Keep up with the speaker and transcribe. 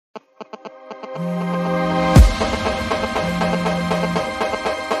This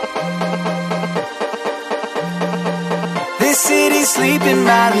city's sleeping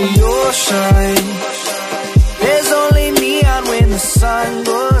by the ocean. There's only neon when the sun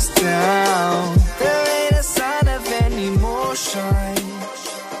goes down. There ain't a sign of any motion.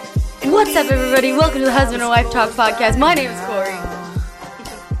 What's up, everybody? Welcome to the Husband and Wife Talk podcast. My name is Corey.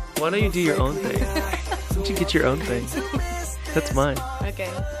 Why don't you do your own thing? Why don't you get your own thing? That's mine. Okay.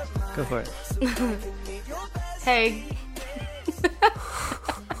 Go for it. Hey.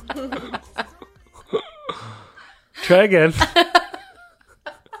 Try again.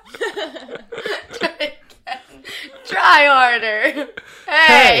 Try harder.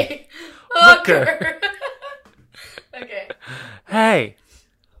 Hey. Hooker. Okay. Hey.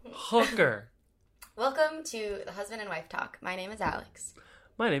 Hooker. Welcome to the Husband and Wife Talk. My name is Alex.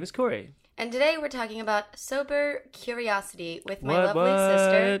 My name is Corey. And today we're talking about sober curiosity with my lovely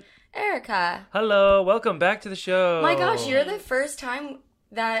sister, Erica. Hello. Welcome back to the show. My gosh, you're the first time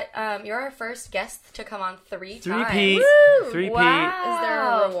that you're our first guest to come on three times. Three-peat. Wow. Is there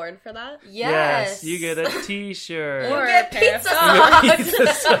a reward for that? Yes. You get a t-shirt. You Or get a pair of pizza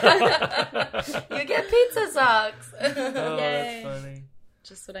socks. You get pizza socks. Oh, Yay. that's funny.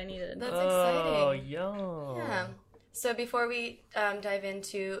 Just what I needed. That's Oh, exciting. yum. Yeah. So before we dive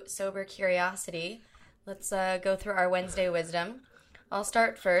into sober curiosity, let's go through our Wednesday wisdom. I'll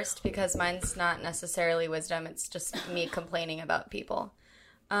start first because mine's not necessarily wisdom. It's just me complaining about people.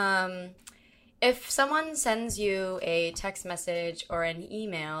 If someone sends you a text message or an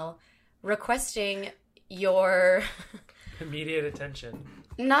email requesting your Immediate attention.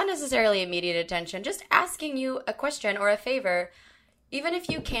 not necessarily immediate attention, just asking you a question or a favor, even if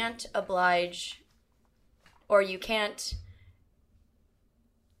you can't oblige or you can't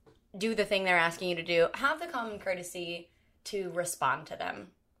do the thing they're asking you to do, have the common courtesy to respond to them.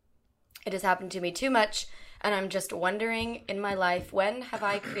 It has happened to me too much, and I'm just wondering in my life, when have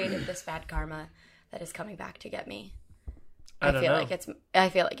I created this bad karma that is coming back to get me? I feel like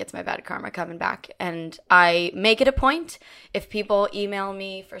it's my bad karma coming back, and I make it a point. If people email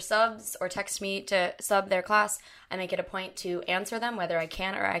me for subs or text me to sub their class, I make it a point to answer them whether I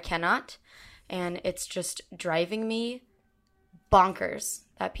can or I cannot, and it's just driving me bonkers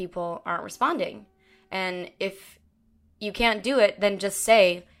that people aren't responding. And if you can't do it, then just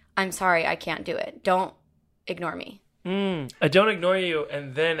say, "I'm sorry, I can't do it." Don't ignore me. I don't ignore you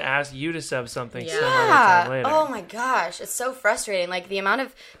and then ask you to sub something some other Yeah. time later. Oh my gosh. It's so frustrating. Like the amount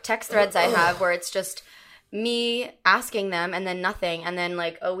of text threads I have where it's just me asking them and then nothing. And then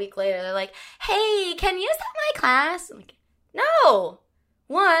like a week later, they're like, "Hey, can you sub my class?" I'm like, no.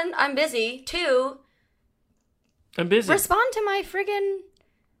 One, I'm busy. Two, I'm busy. respond to my friggin'...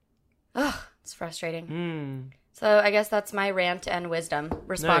 Ugh, it's frustrating. So I guess that's my rant and wisdom.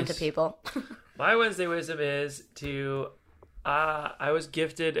 Respond to Nice. people. My Wednesday wisdom is to, I was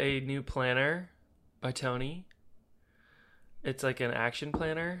gifted a new planner by Tony. It's like an action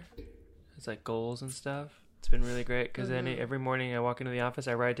planner. It's like goals and stuff. It's been really great because then every morning I walk into the office,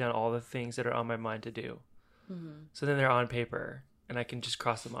 I write down all the things that are on my mind to do. So then they're on paper and I can just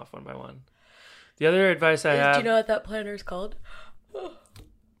cross them off one by one. The other advice I have... Do you know what that planner is called?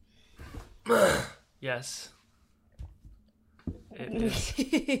 Yes. It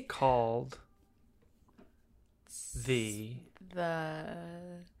is called... The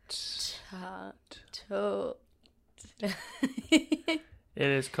It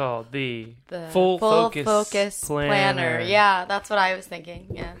is called the Full Focus Planner. Yeah, that's what I was thinking.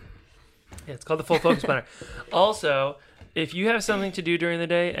 Yeah, it's called the Full Focus Planner. Also, if you have something to do during the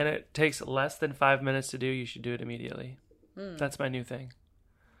day and it takes less than 5 minutes to do, you should do it immediately. That's my new thing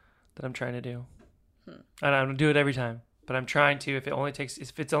that I'm trying to do. And I don't do it every time, but I'm trying to. If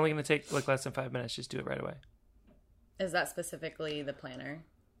it's only going to take like less than 5 minutes, just do it right away. Is that specifically the planner?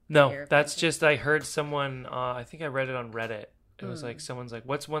 No, that's just, I heard someone, I think I read it on Reddit. It was like, someone's like,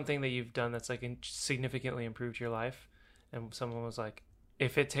 what's one thing that you've done that's like significantly improved your life? And someone was like,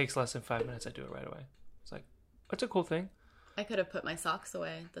 if it takes less than 5 minutes, I do it right away. It's like, that's a cool thing. I could have put my socks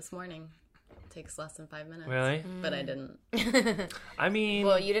away this morning. It takes less than 5 minutes. Really? But I didn't. I mean...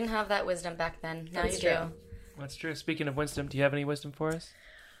 Well, you didn't have that wisdom back then. Now you do. That's true. Speaking of wisdom, do you have any wisdom for us?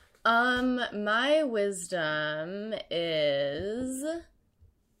 My wisdom is...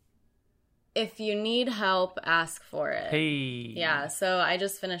 if you need help, ask for it. Hey. Yeah, so I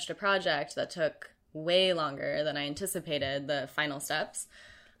just finished a project that took way longer than I anticipated, the final steps.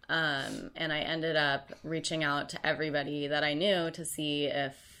 And I ended up reaching out to everybody that I knew to see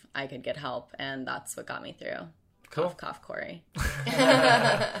if I could get help, and that's what got me through. Cool. Cough, cough, Corey.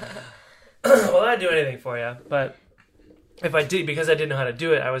 Well, I'd do anything for you, but if I did, because I didn't know how to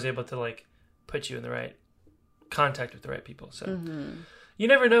do it, I was able to like put you in the right contact with the right people. So you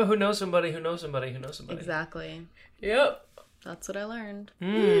never know who knows somebody who knows somebody who knows somebody. Exactly. Yep. That's what I learned.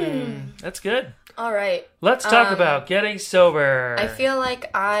 That's good. All right. Let's talk about getting sober. I feel like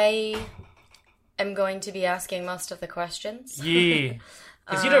I am going to be asking most of the questions. Yee.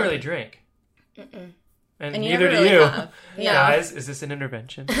 Because you don't really drink. And you neither never do really you. have. Yeah. Guys, is this an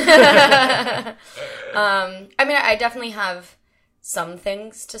intervention? I mean, I definitely have some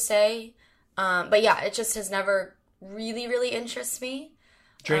things to say. But yeah, it just has never really, really interests me.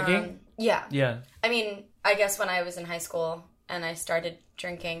 Drinking? Yeah. Yeah. I mean, I guess when I was in high school and I started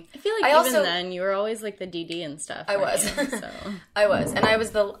drinking. I feel like even then you were always like the DD and stuff. I was. So. I was. And I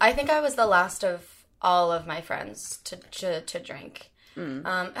think I was the last of all of my friends to drink. I don't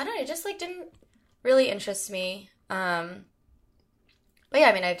know, it just like didn't really interest me. But yeah,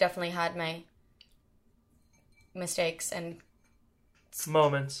 I mean, I've definitely had my mistakes and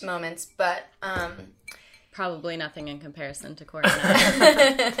moments, but probably nothing in comparison to Corey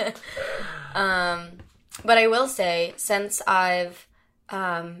and I. But I will say, since I've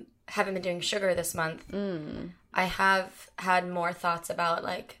haven't been doing sugar this month, I have had more thoughts about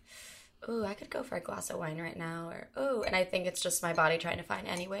like, ooh, I could go for a glass of wine right now, or ooh, and I think it's just my body trying to find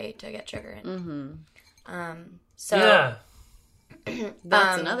any way to get sugar in. So yeah,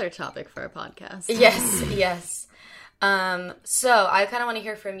 that's another topic for a podcast. Yes. So I kind of want to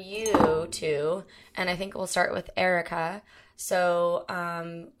hear from you two, and I think we'll start with Erica. So,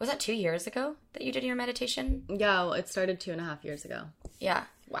 was that 2 years ago that you did your meditation? Yeah, well, it started 2.5 years ago. Yeah.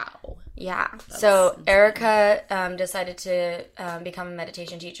 Wow. Yeah. So insane. Erica decided to become a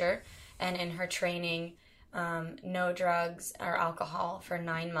meditation teacher, and in her training, no drugs or alcohol for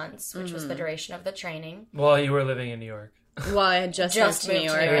 9 months, which was the duration of the training. While you were living in New York. Well, I had just moved to New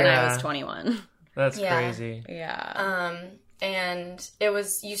York and I was 21. That's crazy. Yeah. And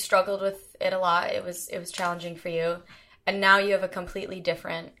you struggled with it a lot. It was challenging for you. And now you have a completely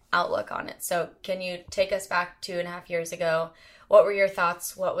different outlook on it. So can you take us back 2.5 years ago? What were your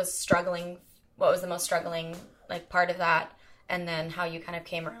thoughts? What was the most struggling like part of that? And then how you kind of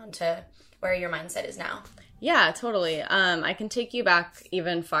came around to where your mindset is now. Yeah, totally. I can take you back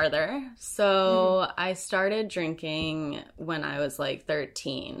even farther. So I started drinking when I was like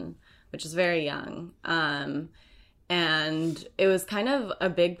 13, which is very young. And it was kind of a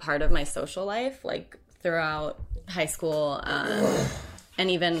big part of my social life, like throughout high school, and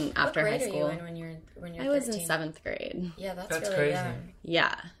even after high school. What grade are you in when you're 13? I was in 7th grade. Yeah, that's really crazy. young.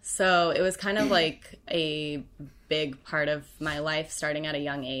 Yeah. So it was kind of like a big part of my life starting at a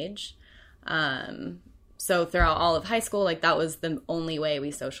young age. So throughout all of high school, like that was the only way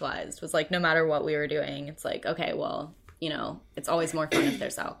we socialized, was like no matter what we were doing, it's like, okay, well, you know, it's always more fun if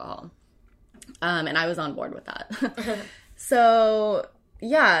there's alcohol. And I was on board with that. So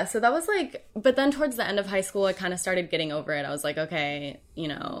yeah, so that was like, but then towards the end of high school, I kind of started getting over it. I was like, okay, you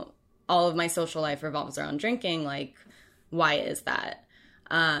know, all of my social life revolves around drinking. Like, why is that?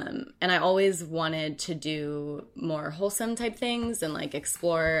 And I always wanted to do more wholesome type things and like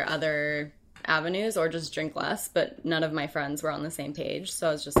explore other avenues or just drink less, but none of my friends were on the same page. So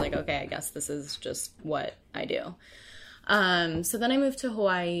I was just like, okay, I guess this is just what I do. So then I moved to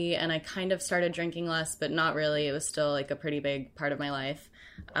Hawaii and I kind of started drinking less, but not really. It was still like a pretty big part of my life.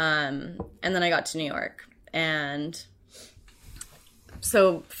 And then I got to New York, and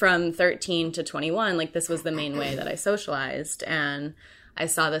so from 13 to 21, like this was the main way that I socialized. And I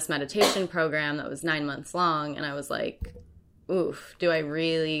saw this meditation program that was 9 months long, and I was like, oof, do I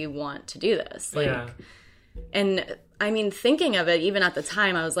really want to do this? Like, Yeah. And I mean, thinking of it, even at the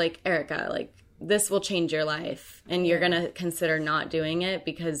time, I was like, Erica, like, this will change your life, and you're going to consider not doing it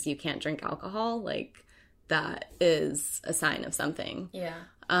because you can't drink alcohol. Like, that is a sign of something. Yeah.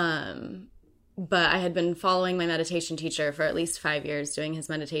 But I had been following my meditation teacher for at least 5 years, doing his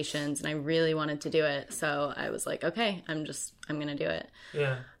meditations, and I really wanted to do it. So I was like, okay, I'm going to do it.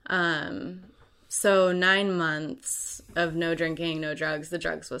 Yeah. So 9 months of no drinking, no drugs. The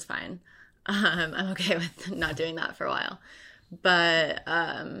drugs was fine. I'm okay with not doing that for a while. But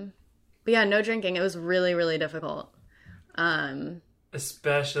yeah, no drinking. It was really, really difficult.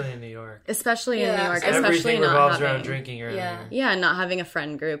 Especially in New York. Especially in New York. Everything Especially not revolves having, around drinking around here. Yeah, not having a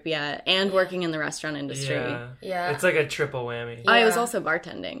friend group yet, and working in the restaurant industry. Yeah. It's like a triple whammy. I was also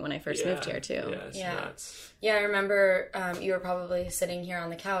bartending when I first moved here, too. Yeah, it's nuts. Yeah, I remember you were probably sitting here on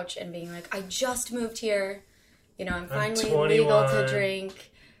the couch and being like, I just moved here. You know, I'm finally legal to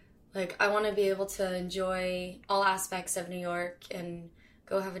drink. Like, I want to be able to enjoy all aspects of New York and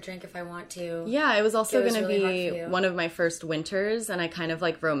go have a drink if I want to. Yeah, it was also going to really be one of my first winters, and I kind of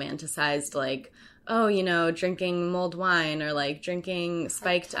like romanticized like, oh, drinking mulled wine or, like, drinking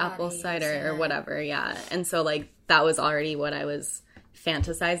spiked apple cider or whatever, yeah. And so, like, that was already what I was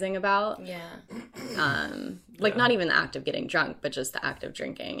fantasizing about. Yeah. Not even the act of getting drunk, but just the act of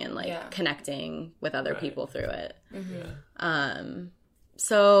drinking and, like, connecting with other people through it. Mm-hmm.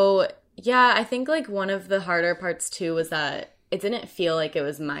 So, yeah, I think, like, one of the harder parts, too, was that it didn't feel like it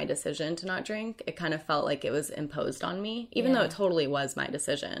was my decision to not drink. It kind of felt like it was imposed on me, even though it totally was my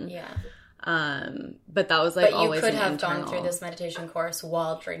decision. Yeah. But that was, like, always But you could have internal. gone through this meditation course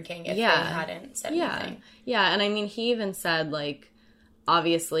while drinking if they hadn't said anything. Yeah, and I mean, he even said, like,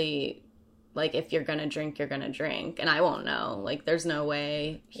 obviously, like, if you're gonna drink, you're gonna drink. And I won't know. Like, there's no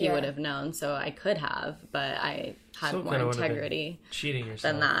way he would have known, so I could have, but I had more integrity cheating yourself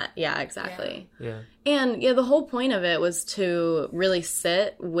than that. Yeah, exactly. Yeah. And, the whole point of it was to really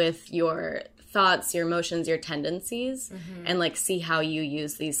sit with your thoughts, your emotions, your tendencies, and, like, see how you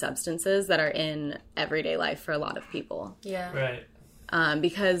use these substances that are in everyday life for a lot of people. Yeah. Right.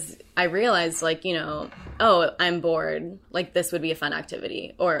 Because I realized, like, oh, I'm bored. Like, this would be a fun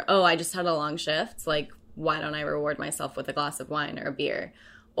activity. Or, oh, I just had a long shift. Like, why don't I reward myself with a glass of wine or a beer?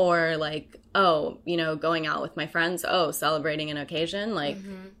 Or, like, oh, going out with my friends. Oh, celebrating an occasion. Like,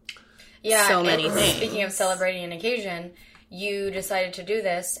 so many things. Speaking of celebrating an occasion, you decided to do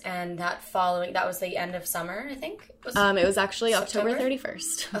this, and that was the end of summer, I think? It was actually September? October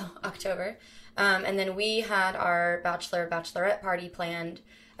 31st. Oh, October. And then we had our bachelorette party planned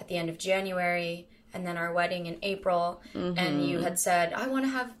at the end of January, and then our wedding in April. And you had said, I want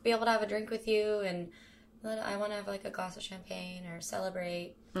to be able to have a drink with you, and I want to have, like, a glass of champagne or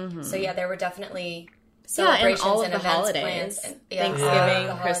celebrate. So yeah, there were definitely celebrations and all of and the events holidays. planned. Thanksgiving,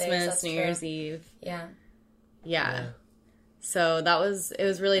 The Christmas, holidays, New that's Year's true. Eve. Yeah. So it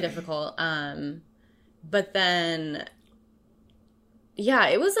was really difficult. But then,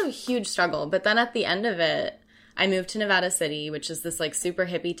 it was a huge struggle. But then at the end of it, I moved to Nevada City, which is this, like, super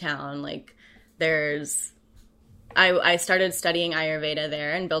hippie town. Like, I started studying Ayurveda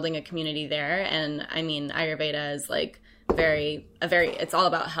there and building a community there. And I mean, Ayurveda is, like, it's all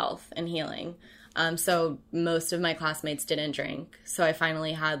about health and healing. So most of my classmates didn't drink. So I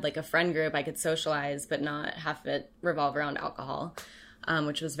finally had, like, a friend group I could socialize, but not have it revolve around alcohol,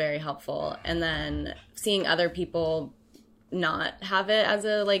 which was very helpful. And then seeing other people not have it as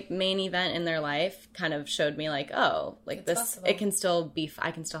a, like, main event in their life kind of showed me, like, oh, like, it's this, possible. it can still be,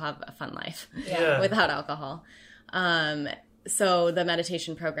 I can still have a fun life Yeah. without alcohol. So the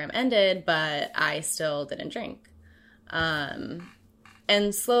meditation program ended, but I still didn't drink.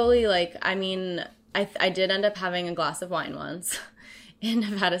 And slowly, like, I mean, I did end up having a glass of wine once in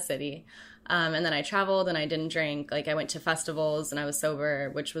Nevada City. And then I traveled and I didn't drink. Like, I went to festivals and I was sober,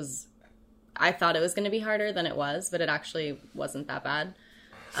 which was, I thought it was going to be harder than it was, but it actually wasn't that bad.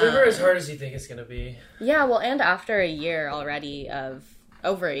 It's never as hard as you think it's going to be. Yeah, well, and after a year already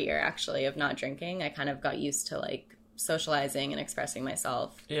over a year actually, of not drinking, I kind of got used to, like, socializing and expressing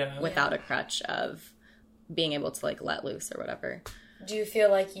myself without a crutch of being able to, like, let loose or whatever. Do you feel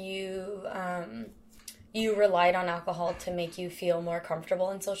like you relied on alcohol to make you feel more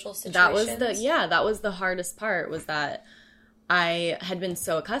comfortable in social situations? That was the hardest part, was that I had been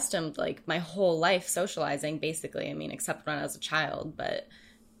so accustomed, like, my whole life socializing, basically. I mean, except when I was a child, but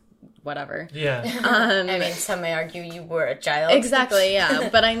whatever. Yeah. I mean, some may argue you were a child. Exactly, yeah.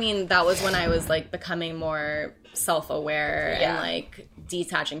 But I mean, that was when I was, like, becoming more self-aware and, like,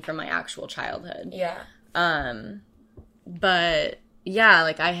 detaching from my actual childhood. Yeah. But yeah,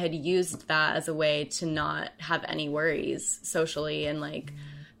 like, I had used that as a way to not have any worries socially, and, like,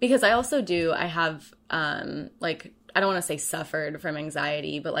 because I have, like, I don't want to say suffered from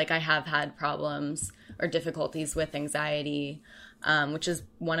anxiety, but, like, I have had problems or difficulties with anxiety, which is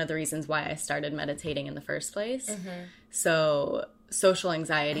one of the reasons why I started meditating in the first place. So social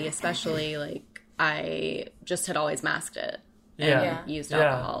anxiety, especially, like, I just had always masked it and used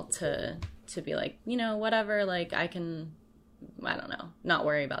alcohol to be like, whatever, like, I can, I don't know, not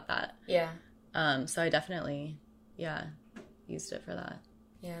worry about that. Yeah. So I definitely, used it for that.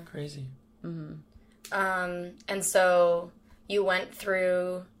 Yeah. Crazy. And so you went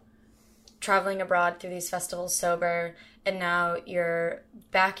through traveling abroad through these festivals sober, and now you're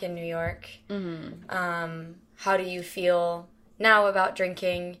back in New York. How do you feel now about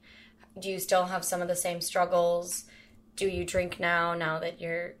drinking? Do you still have some of the same struggles? Do you drink now that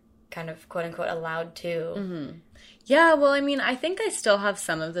you're kind of quote-unquote allowed to? Yeah, well, I mean, I think I still have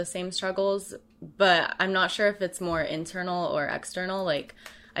some of the same struggles, but I'm not sure if it's more internal or external. Like,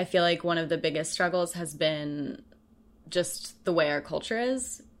 I feel like one of the biggest struggles has been just the way our culture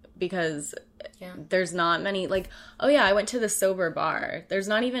is, because there's not many, like, oh yeah, I went to the sober bar. There's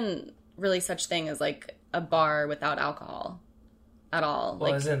not even really such thing as like a bar without alcohol at all.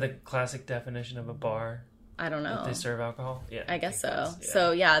 Well, like, isn't the classic definition of a bar? I don't know. That they serve alcohol? Yeah. I guess so. Yeah.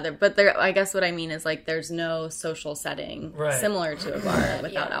 So yeah, but there. I guess what I mean is like there's no social setting similar to a bar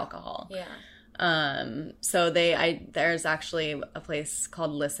without alcohol. Yeah. So there's actually a place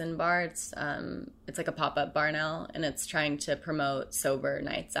called Listen Bar. It's like a pop-up bar now, and it's trying to promote sober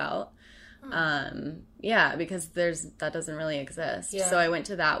nights out. Yeah, because that doesn't really exist. Yeah. So I went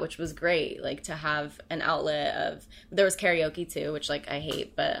to that, which was great, like to have an outlet of, there was karaoke too, which like I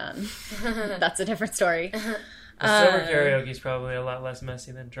hate, but that's a different story. Sober karaoke is probably a lot less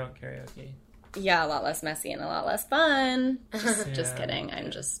messy than drunk karaoke. Yeah, a lot less messy and a lot less fun. Just kidding.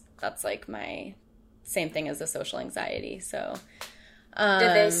 That's like my same thing as the social anxiety. So,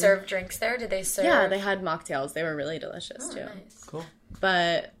 did they serve drinks there? Did they serve? Yeah, they had mocktails. They were really delicious too. Nice. Cool.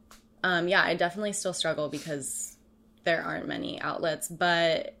 But yeah, I definitely still struggle because there aren't many outlets.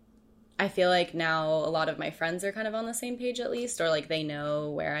 But I feel like now a lot of my friends are kind of on the same page at least, or like they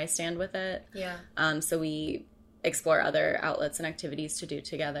know where I stand with it. Yeah. So we explore other outlets and activities to do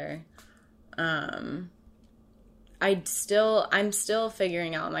together. I'm still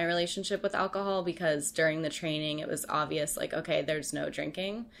figuring out my relationship with alcohol because during the training it was obvious, like, okay, there's no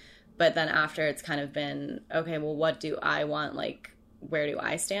drinking. But then after it's kind of been, okay, well, what do I want? Like, where do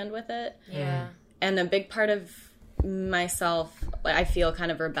I stand with it? Yeah. And a big part of myself, like, I feel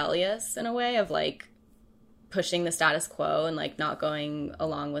kind of rebellious in a way of like pushing the status quo and like not going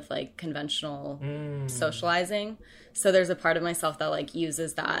along with like conventional socializing. So there's a part of myself that like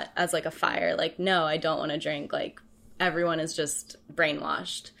uses that as like a fire. Like, no, I don't want to drink. Like, everyone is just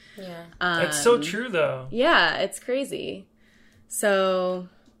brainwashed. Yeah. That's so true though. Yeah, it's crazy. So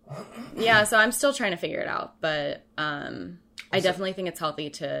yeah, so I'm still trying to figure it out, but I definitely think it's healthy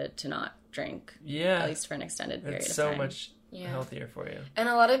to not drink. Yeah. At least for an extended period It's of so time. much healthier for you. And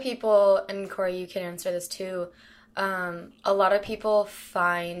a lot of people, and Corey, you can answer this too, a lot of people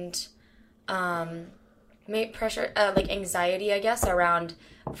find pressure, like anxiety, I guess, around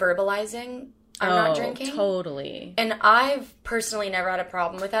verbalizing I'm not drinking. Totally. And I've personally never had a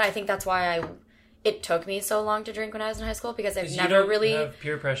problem with that. I think that's why it took me so long to drink when I was in high school, because I've never really have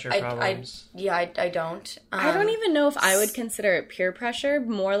peer pressure problems. I don't. I don't even know if I would consider it peer pressure.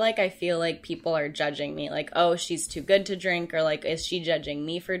 More like I feel like people are judging me, like, oh, she's too good to drink, or like, is she judging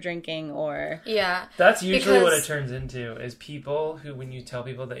me for drinking, or yeah. That's usually what it turns into, is people who, when you tell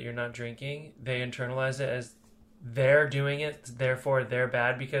people that you're not drinking, they internalize it as they're doing it, therefore they're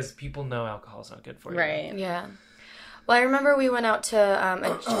bad, because people know alcohol's not good for you. right? Yeah. Well, I remember we went out to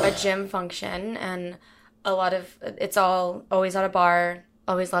a gym function, and it's always at a bar,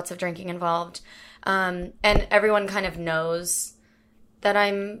 always lots of drinking involved. And everyone kind of knows that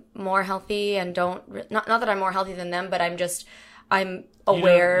I'm more healthy and not that I'm more healthy than them, but I'm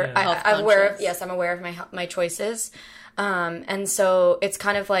aware. I'm aware of, I'm aware of my choices. And so it's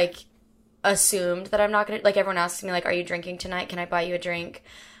kind of like assumed that I'm not going to, like, everyone asks me, like, are you drinking tonight? Can I buy you a drink?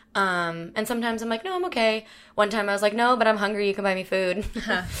 And sometimes I'm like, no, I'm okay. One time I was like, no, but I'm hungry. You can buy me food.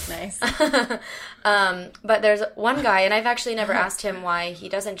 Nice. But there's one guy, and I've actually never asked him why he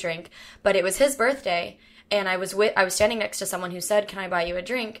doesn't drink, but it was his birthday, and I was standing next to someone who said, can I buy you a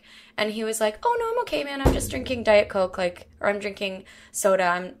drink? And he was like, oh no, I'm okay, man. I'm just drinking Diet Coke, or I'm drinking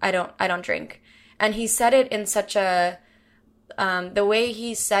soda. I don't drink. And he said it in such a, the way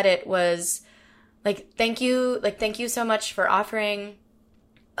he said it was like, thank you so much for offering.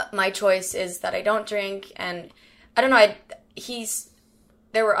 My choice is that I don't drink, and I don't know.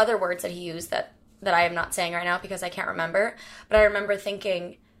 There were other words that he used that I am not saying right now because I can't remember. But I remember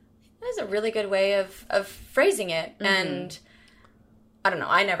thinking that is a really good way of phrasing it, and I don't know.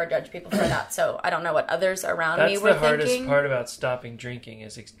 I never judge people for that, so I don't know what others around me were thinking. That's the hardest part about stopping drinking,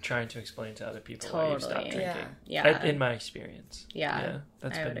 is trying to explain to other people why you stopped drinking. Yeah. In my experience. Yeah.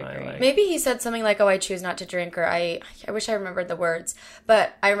 That's I been would my agree. like. Maybe he said something like, oh, I choose not to drink, or I wish I remembered the words.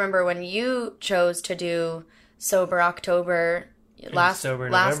 But I remember when you chose to do Sober October last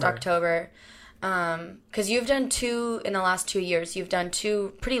October, because you've done in the last 2 years, you've done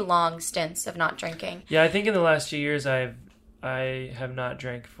 2 pretty long stints of not drinking. Yeah, I think in the last 2 years I have not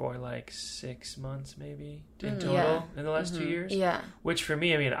drank for like 6 months maybe in total in the last 2 years. Yeah. Which for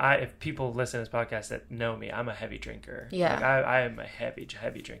me, I mean, if people listen to this podcast that know me, I'm a heavy drinker. Yeah. Like I am a heavy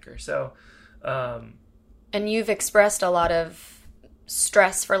drinker. So, and you've expressed a lot of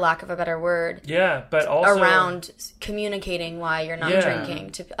stress, for lack of a better word. Yeah, but also around communicating why you're not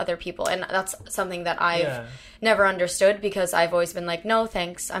drinking to other people. And that's something that I've never understood, because I've always been like, no,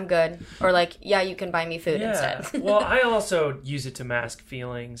 thanks, I'm good. Or like, yeah, you can buy me food instead. Well, I also use it to mask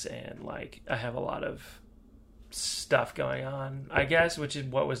feelings, and like I have a lot of stuff going on, I guess, which is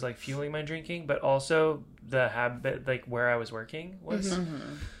what was like fueling my drinking, but also the habit, like where I was working was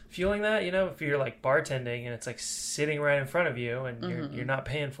fueling that. You know, if you're like bartending and it's like sitting right in front of you and you're not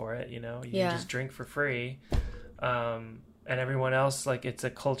paying for it, you know, you can just drink for free. And everyone else, like, it's a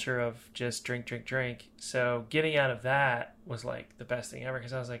culture of just drink. So getting out of that was like the best thing ever,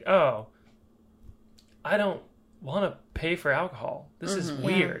 because I was like, oh, I don't want to pay for alcohol. This is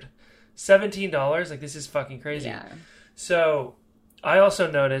weird. $17, like, this is fucking crazy. Yeah. So I also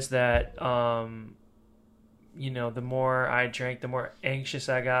noticed that, you know, the more I drank, the more anxious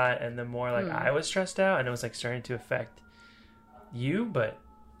I got, and the more like I was stressed out, and it was like starting to affect you. But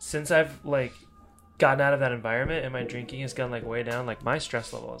since I've like gotten out of that environment and my drinking has gone like way down, like my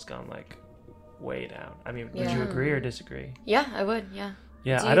stress level has gone like way down. I mean, would you agree or disagree? Yeah, I would. Yeah.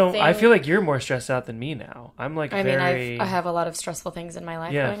 I feel like you're more stressed out than me now. I'm like, I have a lot of stressful things in my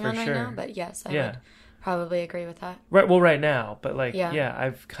life going on right now, but yes, I would probably agree with that. Right. Well, right now, but like,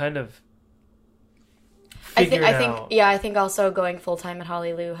 I've kind of figured out. I think also going full time at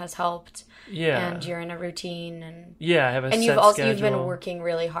Holly Lou has helped. Yeah. And you're in a routine, and I have a and set you've been working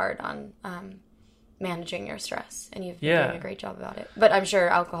really hard on managing your stress, and you've been doing a great job about it. But I'm sure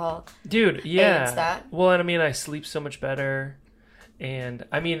alcohol aids that. Well, and I mean, I sleep so much better. And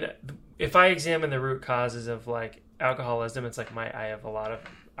I mean, if I examine the root causes of like alcoholism, it's like I have a lot of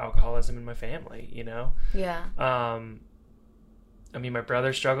alcoholism in my family, you know? Yeah. I mean, my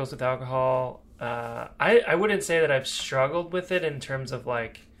brother struggles with alcohol. I wouldn't say that I've struggled with it in terms of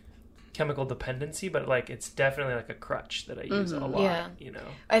like chemical dependency, but like it's definitely like a crutch that I use a lot, you know?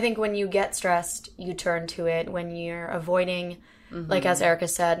 I think when you get stressed, you turn to it. When you're avoiding, like as Erica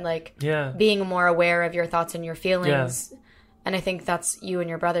said, like being more aware of your thoughts and your feelings. Yeah. And I think that's you and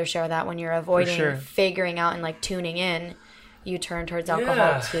your brother share that. When you're avoiding figuring out and like tuning in, you turn towards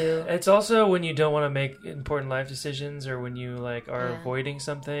alcohol too. It's also when you don't want to make important life decisions, or when you like are avoiding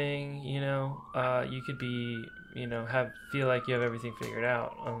something, you know, you could be, you know, feel like you have everything figured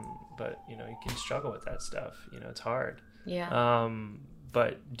out. But you know, you can struggle with that stuff. You know, it's hard. Yeah.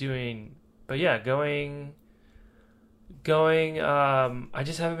 Going, I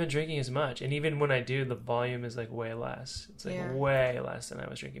just haven't been drinking as much, and even when I do, the volume is like way less. It's like way less than I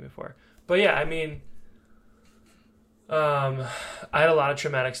was drinking before. But yeah, I mean, I had a lot of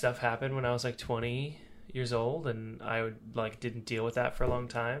traumatic stuff happen when I was like 20 years old, and I didn't deal with that for a long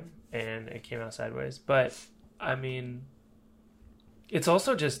time, and it came out sideways. But I mean, it's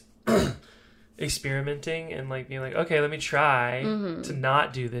also just experimenting and like being like, okay, let me try to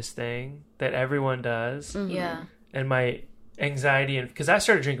not do this thing that everyone does. Yeah. And my anxiety, and because I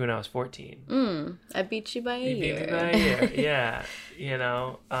started drinking when I was 14. I beat you by a year. Beat me by a year, yeah. You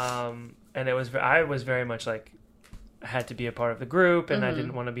know, and I was very much like, I had to be a part of the group, and I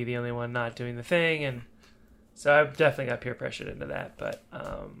didn't want to be the only one not doing the thing, and so I definitely got peer pressured into that. But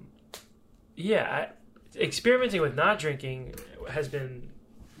experimenting with not drinking has been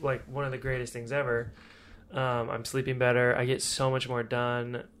like one of the greatest things ever. I'm sleeping better. I get so much more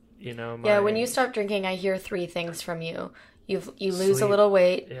done. You know, when you stop drinking, I hear 3 things from you. You lose a little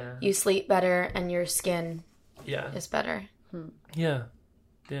weight, you sleep better, and your skin is better. Yeah,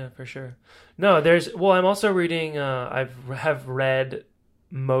 for sure. No, I'm also reading, I have read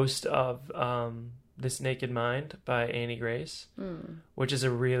most of This Naked Mind by Annie Grace, which is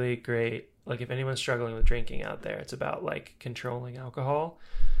a really great, like if anyone's struggling with drinking out there, it's about like controlling alcohol.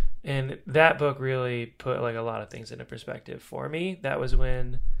 And that book really put like a lot of things into perspective for me. That was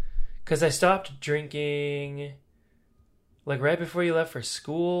when... Because I stopped drinking, like, right before you left for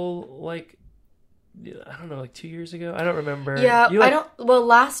school, like, I don't know, like 2 years ago? I don't remember. Yeah,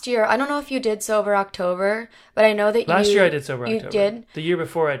 last year, I don't know if you did Sober October, but I know that last year I did Sober October. You did? The year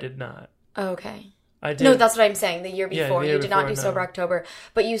before I did not. Okay. I did. No, that's what I'm saying. The year before. You did not do Sober October.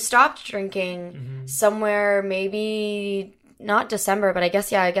 But you stopped drinking somewhere maybe... Not December, but I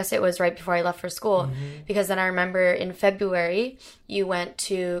guess it was right before I left for school. Because then I remember in February, you went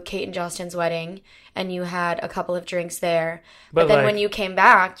to Kate and Justin's wedding, and you had a couple of drinks there. But then when you came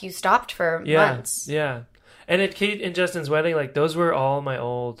back, you stopped for months. Yeah. And at Kate and Justin's wedding, like, those were all my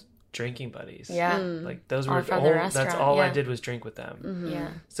old drinking buddies. Yeah. Like, those were all from the restaurant. That's all I did was drink with them. Yeah.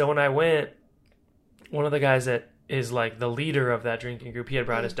 So when I went, one of the guys that is like the leader of that drinking group, he had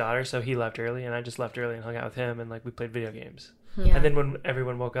brought his daughter, so he left early, and I just left early and hung out with him, and like we played video games. And then when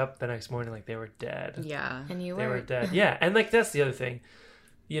everyone woke up the next morning, like they were dead. Yeah. And they were dead. Yeah. And like that's the other thing.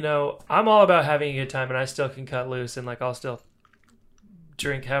 You know, I'm all about having a good time, and I still can cut loose, and like I'll still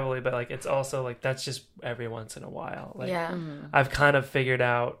drink heavily, but like it's also like that's just every once in a while. Like I've kind of figured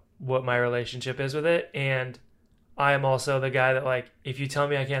out what my relationship is with it, and I am also the guy that like if you tell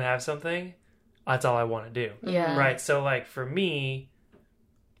me I can't have something, that's all I want to do. Yeah. Right. So like for me,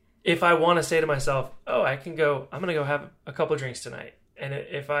 if I want to say to myself, oh, I'm going to go have a couple drinks tonight. And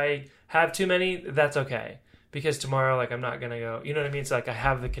if I have too many, that's okay. Because tomorrow, like, I'm not going to go, you know what I mean? So like I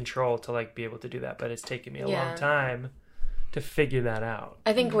have the control to like be able to do that, but it's taken me a long time to figure that out.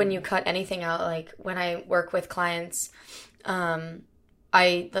 I think when you cut anything out, like when I work with clients, one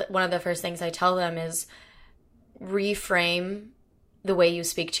of the first things I tell them is reframe the way you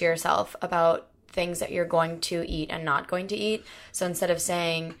speak to yourself about things that you're going to eat and not going to eat. So instead of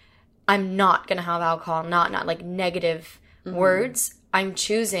saying, I'm not going to have alcohol, not like negative words, I'm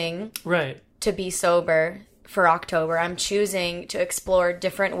choosing to be sober for October. I'm choosing to explore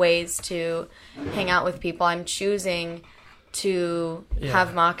different ways to hang out with people. I'm choosing to have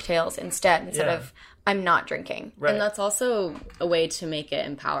mocktails instead of I'm not drinking. Right. And that's also a way to make it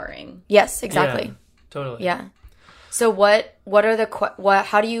empowering. Yes, exactly. Yeah, totally. Yeah. So what are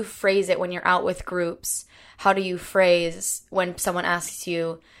how do you phrase it when you're out with groups? How do you phrase when someone asks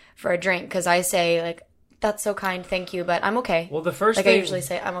you for a drink? Because I say like, that's so kind, thank you, but I'm okay. Well, the first thing... I usually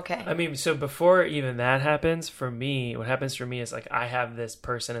say, I'm okay. I mean, so before even that happens, for me, what happens for me is, like, I have this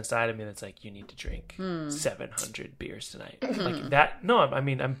person inside of me that's like, you need to drink 700 beers tonight. Like, that... No, I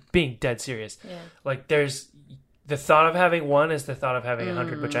mean, I'm being dead serious. Yeah. Like, there's... The thought of having one is the thought of having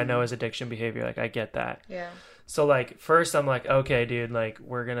 100, which I know is addiction behavior. Like, I get that. Yeah. So, like, first I'm like, okay, dude, like,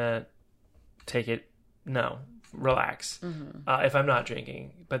 we're gonna take it... No. Relax if I'm not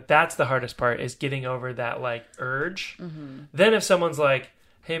drinking. But that's the hardest part, is getting over that like urge. Then if someone's like,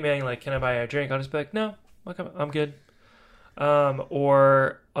 hey man, like, can I buy you a drink? I'll just be like, no, I'm good.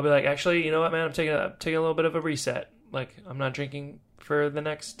 Or I'll be like, actually, you know what, man, I'm taking a little bit of a reset. Like, I'm not drinking for the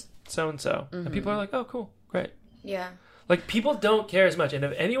next so-and-so. And people are like, oh, cool, great. Yeah. Like, people don't care as much. And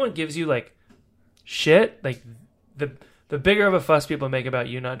if anyone gives you like shit, like the bigger of a fuss people make about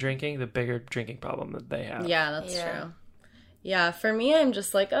you not drinking, the bigger drinking problem that they have. Yeah, that's true. Yeah, for me, I'm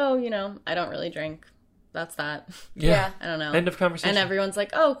just like, oh, you know, I don't really drink. That's that. Yeah. I don't know. End of conversation. And everyone's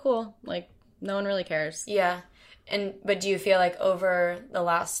like, oh, cool. Like, no one really cares. Yeah. But do you feel like over the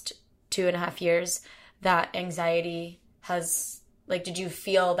last 2.5 years that anxiety has, like, did you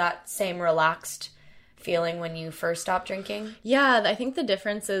feel that same relaxed feeling when you first stopped drinking? Yeah, I think the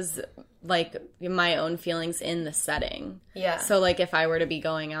difference is like my own feelings in the setting. Yeah. So like if I were to be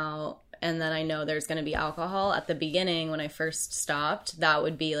going out and then I know there's going to be alcohol at the beginning when I first stopped, that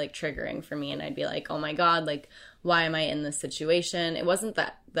would be like triggering for me. And I'd be like, oh my God, like, why am I in this situation? It wasn't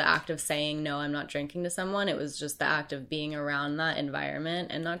that the act of saying, no, I'm not drinking to someone. It was just the act of being around that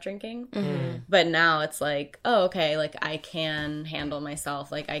environment and not drinking. But now it's like, oh, okay, like I can handle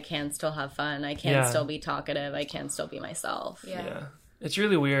myself. Like I can still have fun. I can still be talkative. I can still be myself. Yeah. It's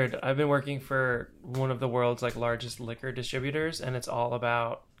really weird. I've been working for one of the world's like largest liquor distributors, and it's all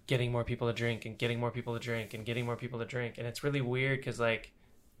about getting more people to drink and getting more people to drink and getting more people to drink. And it's really weird because like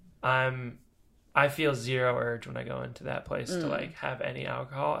I feel zero urge when I go into that place to like have any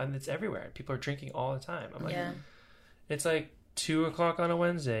alcohol, and it's everywhere. People are drinking all the time. I'm like, it's like 2:00 on a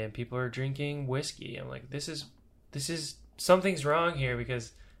Wednesday and people are drinking whiskey. I'm like, this is something's wrong here,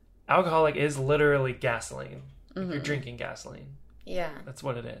 because alcohol like is literally gasoline. Like, you're drinking gasoline. Yeah. That's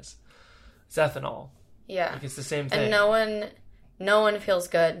what it is. It's ethanol. Yeah. Like, it's the same thing. And no one feels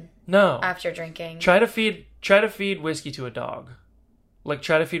good after drinking. Try to feed whiskey to a dog. Like,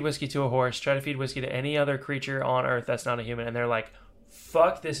 try to feed whiskey to a horse. Try to feed whiskey to any other creature on earth that's not a human. And they're like,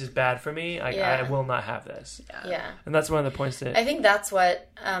 fuck, this is bad for me. I will not have this. Yeah. And that's one of the points that... I think that's what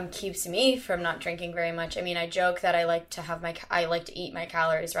keeps me from not drinking very much. I mean, I joke that I like to eat my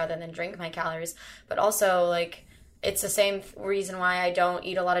calories rather than drink my calories. But also, like... It's the same reason why I don't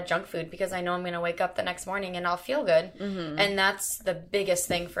eat a lot of junk food, because I know I'm going to wake up the next morning and I'll feel good. And that's the biggest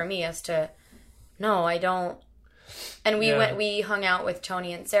thing for me, is to, no, I don't. And we hung out with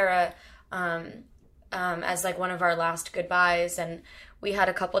Tony and Sarah as like one of our last goodbyes, and we had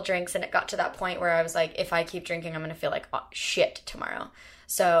a couple drinks, and it got to that point where I was like, if I keep drinking, I'm going to feel like shit tomorrow.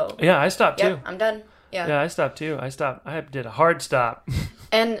 So yeah, I stopped too. I'm done. Yeah, I stopped too. I did a hard stop.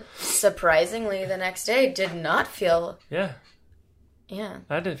 And surprisingly, the next day did not feel... Yeah. Yeah.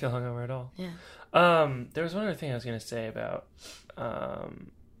 I didn't feel hungover at all. Yeah. There was one other thing I was going to say about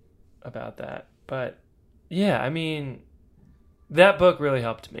that. But, yeah, I mean, that book really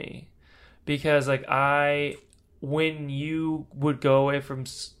helped me. Because, like, when you would go away from,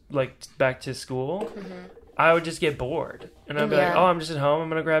 like, back to school... I would just get bored. And I'd be like, oh, I'm just at home. I'm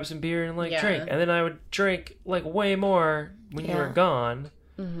going to grab some beer and, like, drink. And then I would drink, like, way more when you were gone.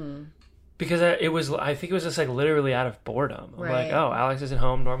 Because I think it was just, like, literally out of boredom. I'm like, oh, Alex isn't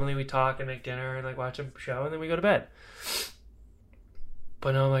home. Normally we talk and make dinner and, like, watch a show, and then we go to bed.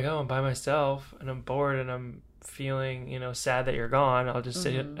 But now I'm like, oh, I'm by myself and I'm bored and I'm feeling, sad that you're gone. I'll just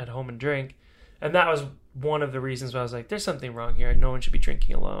sit at home and drink. And that was one of the reasons why I was like, there's something wrong here. No one should be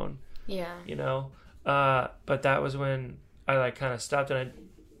drinking alone. Yeah. But that was when I like kind of stopped and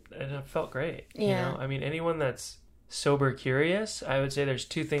it felt great. Yeah. I mean, anyone that's sober curious, I would say there's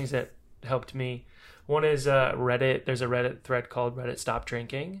two things that helped me. One is Reddit. There's a Reddit thread called Reddit Stop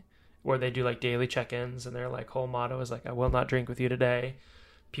Drinking, where they do like daily check-ins, and their like whole motto is like, I will not drink with you today.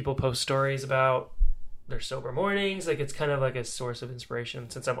 People post stories about their sober mornings. Like, it's kind of like a source of inspiration.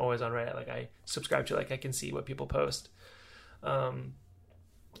 Since I'm always on Reddit, like I subscribe to, like, I can see what people post. And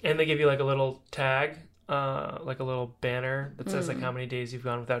they give you like a little tag, like a little banner that says like how many days you've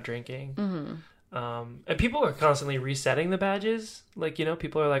gone without drinking. And people are constantly resetting the badges. Like,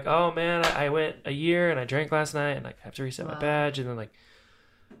 people are like, oh man, I went a year and I drank last night and like I have to reset my badge. And then like,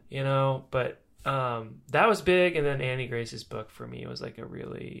 but that was big. And then Annie Grace's book for me was like a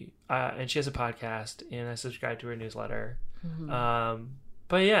really, and she has a podcast and I subscribe to her newsletter.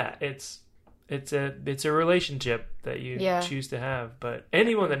 But yeah, it's a relationship that you choose to have. But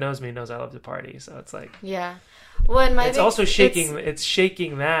anyone that knows me knows I love to party. So it's like, well, and it's also shaking. It's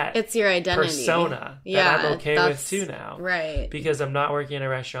shaking that. It's your identity persona that I'm okay with too now, right? Because I'm not working in a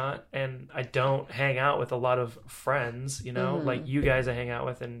restaurant and I don't hang out with a lot of friends. Like you guys I hang out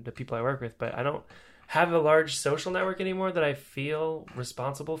with and the people I work with, but I don't have a large social network anymore that I feel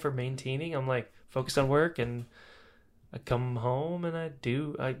responsible for maintaining. I'm like focused on work and I come home and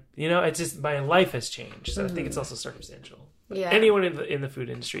it's just my life has changed. So I think it's also circumstantial. Yeah. Anyone in the food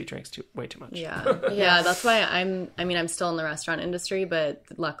industry drinks way too much. Yeah. Yeah. That's why I'm still in the restaurant industry, but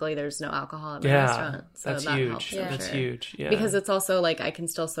luckily there's no alcohol at my restaurant. So that's that huge. Helps, That's huge. Yeah. Because it's also like I can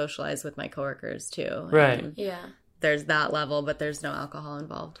still socialize with my coworkers too. Right. There's that level, but there's no alcohol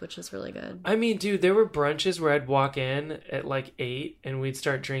involved, which is really good. I mean, dude, there were brunches where I'd walk in at like 8 and we'd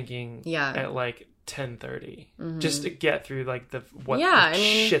start drinking at like 10:30 just to get through like the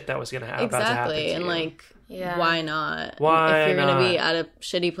shit that was gonna happen. Exactly. And like, why not? Why if you're not? gonna be at a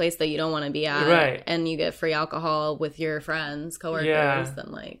shitty place that you don't want to be at, right, and you get free alcohol with your friends, coworkers,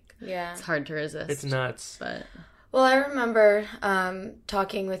 then like, it's hard to resist. It's nuts. But I remember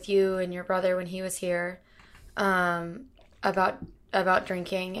talking with you and your brother when he was here about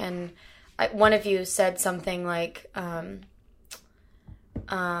drinking, and one of you said something like,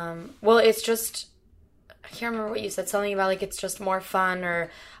 well, it's just, I can't remember what you said, something about like it's just more fun, or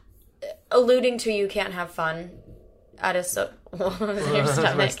alluding to you can't have fun at a what was in your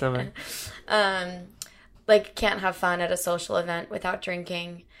stomach? My stomach. Like can't have fun at a social event without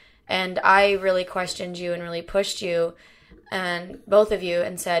drinking. And I really questioned you and really pushed you, and both of you,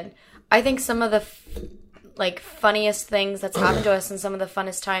 and said, I think some of the funniest things that's happened to us and some of the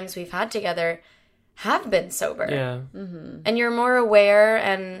funnest times we've had together have been sober. Yeah. And you're more aware,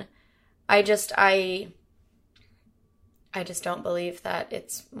 and I just don't believe that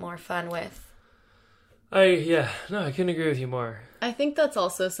it's more fun with. I couldn't agree with you more. I think that's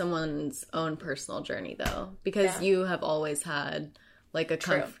also someone's own personal journey though, because you have always had like a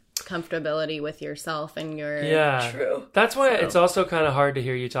comfortability with yourself and your True. That's why it's also kind of hard to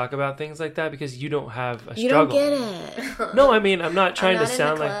hear you talk about things like that, because you don't have a struggle. You don't get it. No, I mean, I'm not trying to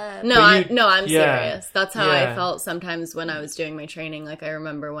sound like I'm serious. That's how I felt sometimes when I was doing my training. Like I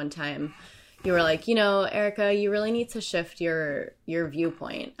remember one time you were like, Erica, you really need to shift your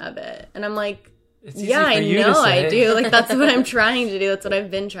viewpoint of it. And I'm like, I know I do. Like that's what I'm trying to do. That's what I've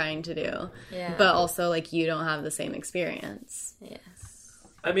been trying to do. Yeah. But also like you don't have the same experience. Yes.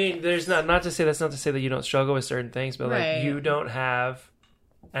 I mean, there's not to say that you don't struggle with certain things, but like you don't have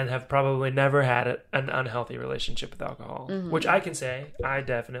and have probably never had an unhealthy relationship with alcohol, which I can say I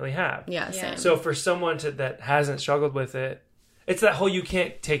definitely have. Yeah, same. So for someone that hasn't struggled with it, it's that whole you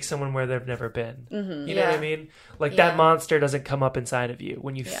can't take someone where they've never been. You know what I mean? Like that monster doesn't come up inside of you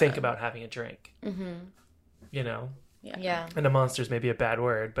when you think about having a drink. You know? Yeah. And a monster's maybe a bad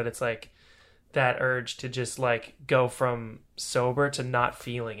word, but it's like that urge to just like go from sober to not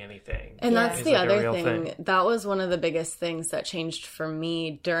feeling anything. And that's the other thing. That was one of the biggest things that changed for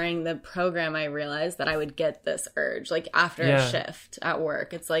me during the program. I realized that I would get this urge like after a shift at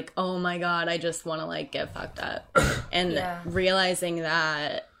work. It's like, oh my God, I just want to like get fucked up. And realizing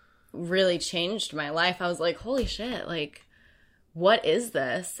that really changed my life. I was like, holy shit, like what is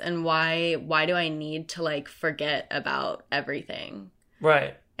this? And why do I need to like forget about everything?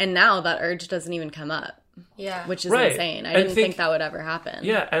 Right. And now that urge doesn't even come up. Yeah. Which is insane. I didn't think that would ever happen.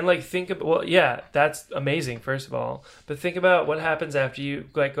 Yeah. And like that's amazing, first of all. But think about what happens after you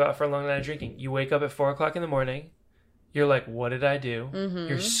like go out for a long night of drinking. You wake up at 4:00 in the morning. You're like, what did I do?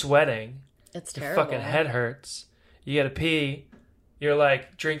 You're sweating. It's terrible. Your fucking head hurts. You gotta pee. you're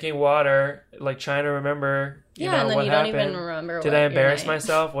like drinking water, like trying to remember, you know, and then what you happened. don't even remember. Did what I your embarrass night-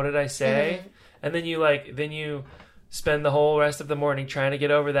 myself? What did I say? And then you spend the whole rest of the morning trying to get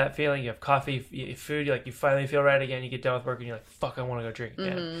over that feeling. You have coffee, you eat food, you finally feel right again. You get done with work and you're like, fuck, I want to go drink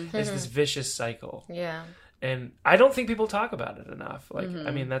again. It's this vicious cycle. Yeah. And I don't think people talk about it enough. Like, I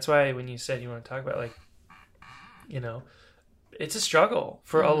mean, that's why when you said you want to talk about, like, you know, it's a struggle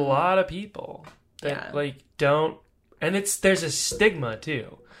for a lot of people that like don't, and there's a stigma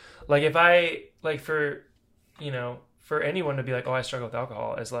too. Like if I, like for, you know, for anyone to be like, oh, I struggle with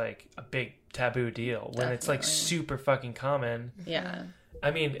alcohol is like a big taboo deal when it's like super fucking common. Yeah. I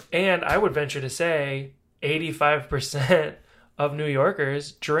mean, and I would venture to say 85% of New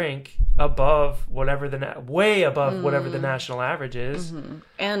Yorkers drink above whatever way above whatever the national average is.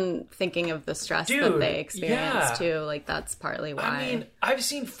 And thinking of the stress that Dude, they experience yeah. too, like that's partly why. I mean, I've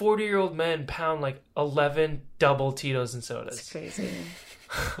seen 40-year-old men pound like 11 double Tito's and sodas. it's crazy.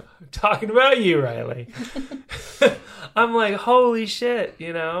 I'm talking about you, Riley. I'm like, holy shit,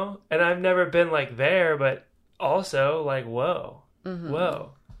 you know? And I've never been like there, but also like, whoa.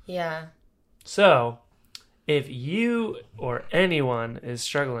 Whoa. Yeah. So, if you or anyone is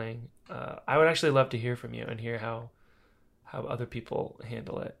struggling, I would actually love to hear from you and hear how other people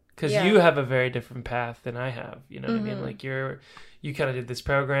handle it. Because you have a very different path than I have. You know what I mean? Like you kind of did this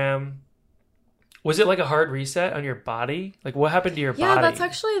program. Was it like a hard reset on your body? Like what happened to your body? Yeah, that's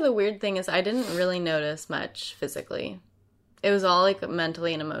actually the weird thing is I didn't really notice much physically. It was all like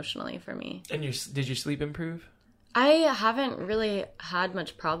mentally and emotionally for me. And did your sleep improve? I haven't really had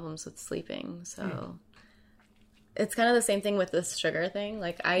much problems with sleeping, so it's kind of the same thing with this sugar thing.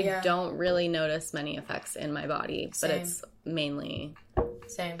 Like I don't really notice many effects in my body, but Same. it's mainly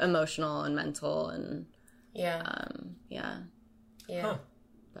emotional and mental and Yeah. yeah. Yeah.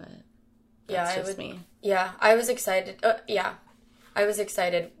 But Yeah, that's I just would. me. Yeah, I was excited. I was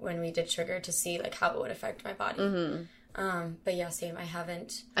excited when we did sugar to see like how it would affect my body. But yeah, same. I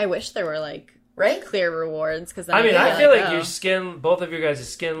haven't. I wish there were like Right? clear rewards because I mean, I feel like your skin, both of your guys'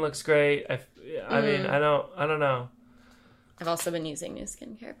 skin looks great. I mean, I don't know. I've also been using new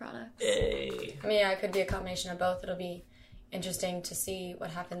skincare products. Hey. I mean, yeah, it could be a combination of both. It'll be interesting to see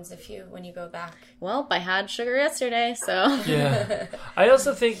what happens when you go back. Well, I had sugar yesterday, so Yeah. I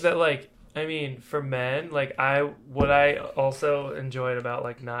also think that like, I mean, for men, like what I also enjoyed about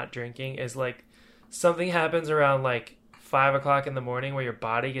like not drinking is like something happens around like 5 o'clock in the morning where your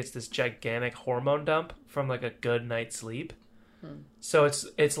body gets this gigantic hormone dump from like a good night's sleep. So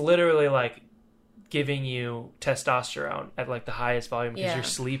it's literally like giving you testosterone at like the highest volume because you're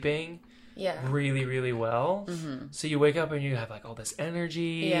sleeping really, really well. So you wake up and you have like all this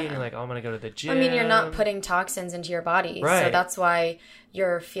energy and you're like, oh, I'm going to go to the gym. I mean, you're not putting toxins into your body. Right. So that's why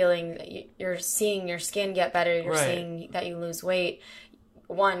you're feeling, you're seeing your skin get better. You're seeing that you lose weight.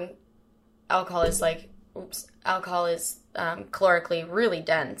 One, alcohol is calorically really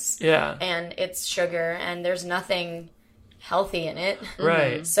dense. Yeah. And it's sugar and there's nothing healthy in it.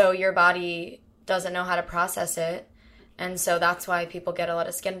 Right. So your body doesn't know how to process it. And so that's why people get a lot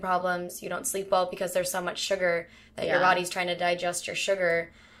of skin problems. You don't sleep well because there's so much sugar that your body's trying to digest your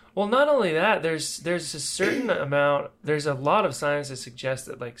sugar. Well, not only that, there's a certain amount, there's a lot of science that suggests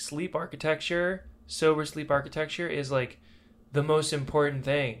that like sleep architecture, sober sleep architecture is like the most important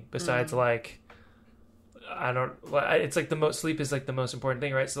thing besides like, it's like sleep is like the most important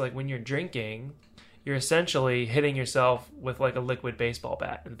thing, right? So like when you're drinking, you're essentially hitting yourself with like a liquid baseball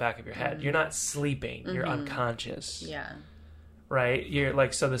bat in the back of your head. You're not sleeping, you're unconscious. yeah. Right? You're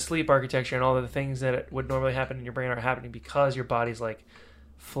like, so the sleep architecture and all of the things that would normally happen in your brain are happening because your body's like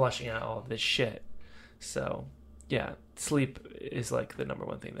flushing out all of this shit. So yeah, sleep is like the number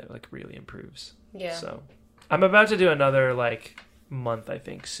one thing that like really improves. Yeah. So I'm about to do another like month, I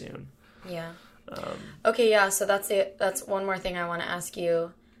think, soon. Yeah. Okay, yeah, so that's it. That's one more thing I want to ask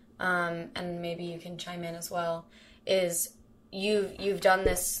you, and maybe you can chime in as well, is you've done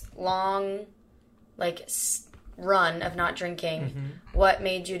this long, like, run of not drinking. What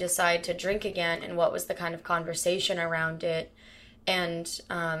made you decide to drink again, and what was the kind of conversation around it? And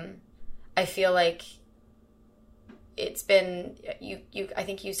I feel like it's been, I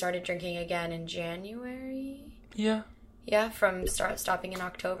think you started drinking again in January? Yeah. Yeah, from stopping in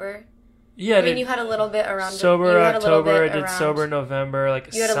October? Yeah, I mean, you had a little bit around sober you had October. a little bit I did sober November.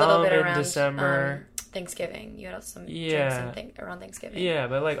 Like you had a little some bit in around December. Thanksgiving. You had some Yeah. drinks around Thanksgiving. Yeah,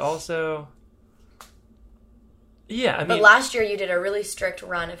 but like also, yeah. I mean, But last year you did a really strict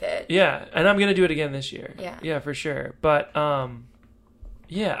run of it. yeah, and I'm gonna do it again this year. Yeah. Yeah, for sure. But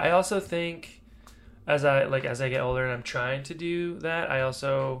yeah, I also think as I get older and I'm trying to do that,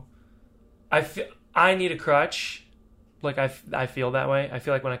 I feel I need a crutch Like I feel that way. I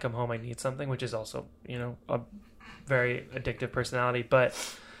feel like when I come home I need something, which is also, you know, a very addictive personality. But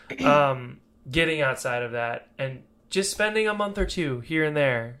getting outside of that and just spending a month or two here and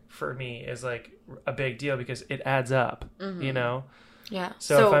there for me is like a big deal because it adds up, you know? Yeah.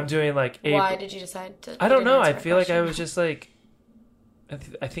 So if I'm doing like why did you decide to? I don't know. I feel like I was just like,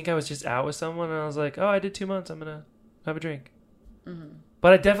 I think I was just out with someone and I was like, oh, I did 2 months. I'm going to have a drink.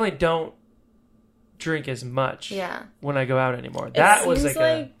 But I definitely don't drink as much when I go out anymore. That was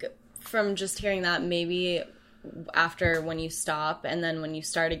like from just hearing that, maybe after when you stop and then when you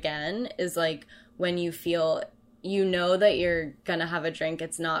start again is like when you feel, you know, that you're gonna have a drink.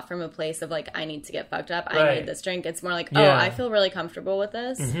 It's not from a place of like, I need to get fucked up, I need this drink. It's more like, oh, I feel really comfortable with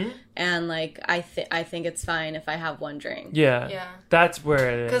this, and like I think it's fine if I have one drink. Yeah, that's where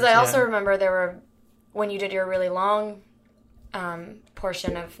it is. Because I also remember there were, when you did your really long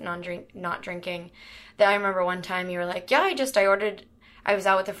portion of not drinking, that I remember one time you were like, I was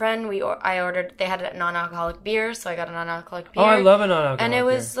out with a friend, I ordered, they had a non-alcoholic beer, so I got a non-alcoholic beer. Oh, I love a non-alcoholic and it beer.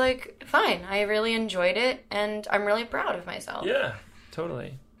 was like fine. I really enjoyed it and I'm really proud of myself. Yeah,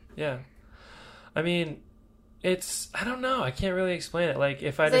 totally. Yeah, I mean, it's, I don't know, I can't really explain it. Like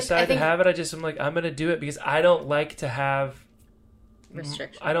if I decide to have it, I'm like, I'm gonna do it because I don't like to have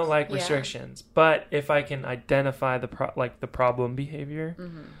restrictions. I don't like restrictions. But if I can identify the problem behavior,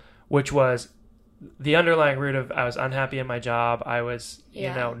 which was the underlying root of, I was unhappy in my job, I was you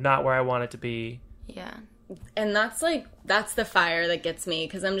know, not where I wanted to be. Yeah. And that's the fire that gets me,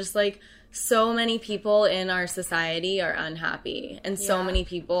 because I'm just like, so many people in our society are unhappy and so many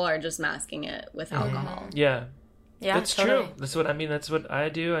people are just masking it with alcohol. Yeah. Yeah, it's true. That's what I mean. That's what I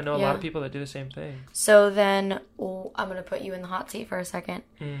do. I know a lot of people that do the same thing. So then, I'm going to put you in the hot seat for a second.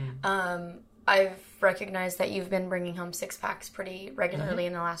 I've recognized that you've been bringing home 6-packs pretty regularly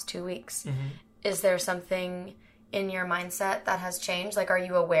in the last 2 weeks. Is there something in your mindset that has changed? Like, are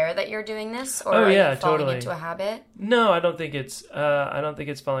you aware that you're doing this, or are you falling into a habit? No, I don't think it's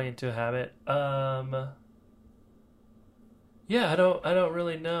falling into a habit. Yeah, I don't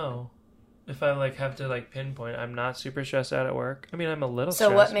really know. If I have to pinpoint, I'm not super stressed out at work. I mean, I'm a little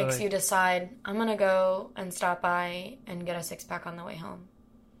stressed. So what makes you decide, I'm going to go and stop by and get a 6-pack on the way home?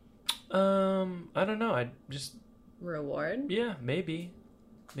 I don't know. I just... Reward? Yeah, maybe.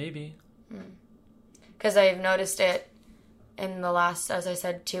 Because I've noticed it in the last, as I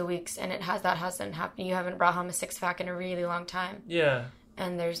said, 2 weeks, and that hasn't happened. You haven't brought home a 6-pack in a really long time. Yeah.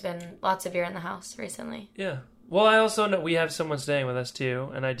 And there's been lots of beer in the house recently. Yeah. Well, I also know we have someone staying with us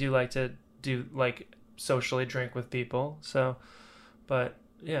too, and I do like to socially drink with people. So, but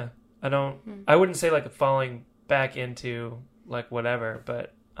yeah, I wouldn't say falling back into whatever,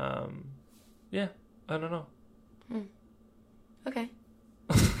 but yeah, I don't know. Okay.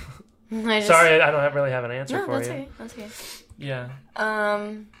 Sorry, I don't really have an answer for you. That's okay. Yeah.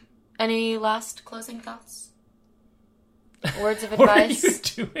 Any last closing thoughts? Words of What advice?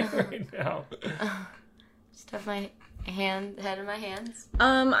 are you doing right now? Just have my head in my hands.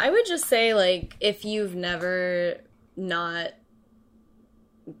 I would just say, if you've never gone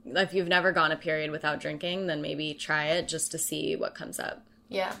a period without drinking, then maybe try it just to see what comes up.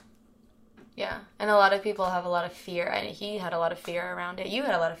 Yeah. Yeah. And a lot of people have a lot of fear. He had a lot of fear around it. You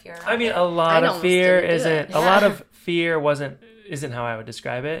had a lot of fear around it. I mean, a lot of fear isn't... A lot of fear isn't how I would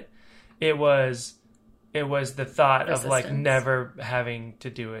describe it. It was the thought Resistance. of never having to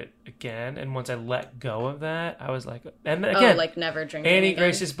do it again. And once I let go of that, I was like, and again, never drinking. Annie again.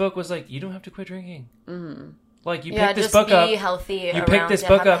 Grace's book was you don't have to quit drinking. Mm-hmm. You picked this book up. Be healthy. You picked this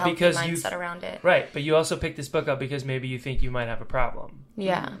book up because mindset around it. Right, but you also picked this book up because maybe you think you might have a problem.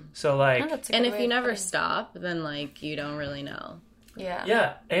 Yeah. So and if you never stop, then you don't really know. Yeah.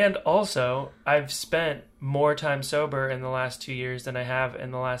 Yeah, and also I've spent more time sober in the last 2 years than I have in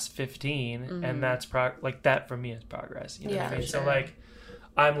the last 15, and that's that for me is progress. You know what I mean? Sure. So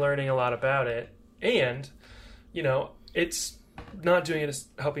I'm learning a lot about it, and it's not doing it is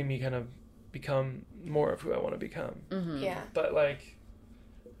helping me kind of become more of who I want to become. Mm-hmm. Yeah. But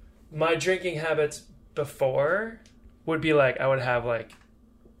my drinking habits before would be I would have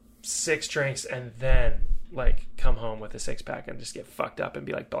 6 drinks and then come home with a 6-pack and just get fucked up and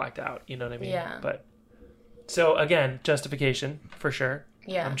be blacked out. You know what I mean? Yeah. But so again, justification for sure.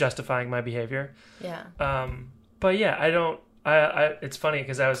 Yeah. I'm justifying my behavior. Yeah. But yeah, I don't. I it's funny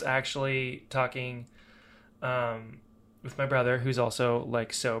because I was actually talking with my brother who's also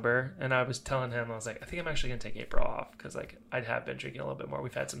sober, and I was telling him, I was I think I'm actually gonna take April off because I have been drinking a little bit more.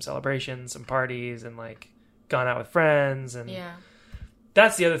 We've had some celebrations, some parties, and gone out with friends, and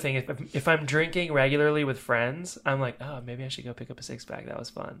that's the other thing. If I'm drinking regularly with friends, I'm like, oh, maybe I should go pick up a 6-pack. That was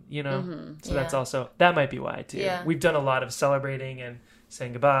fun, you know? Mm-hmm. So that's also, that might be why too. Yeah. We've done a lot of celebrating and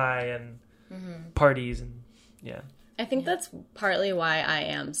saying goodbye and parties and I think that's partly why I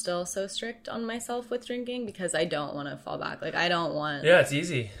am still so strict on myself with drinking, because I don't want to fall back. Like, I don't want... Yeah, it's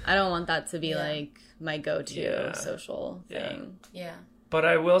easy. I don't want that to be, like, my go-to social Yeah. thing. Yeah. But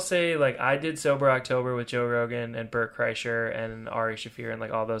I will say, like, I did Sober October with Joe Rogan and Bert Kreischer and Ari Shaffir and,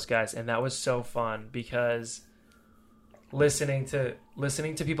 like, all those guys. And that was so fun because listening to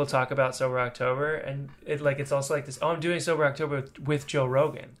people talk about Sober October, and it's also like this, oh, I'm doing Sober October with Joe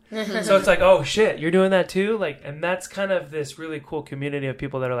Rogan. So it's like, oh, shit, you're doing that too? Like, and that's kind of this really cool community of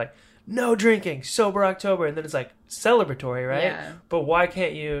people that are like, no drinking, Sober October. And then it's like celebratory, right? Yeah. But why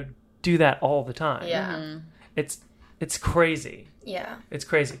can't you do that all the time? Yeah. It's crazy. Yeah. It's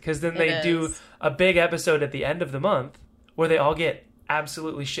crazy because then It they do is. a big episode at the end of the month where they all get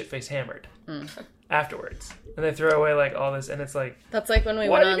absolutely shit-faced hammered afterwards. And they throw away like all this, and it's like... That's like when we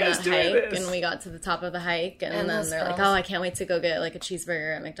Why went are on you the guys doing hike this? and we got to the top of the hike, and And then those they're like, girls. oh, I can't wait to go get like a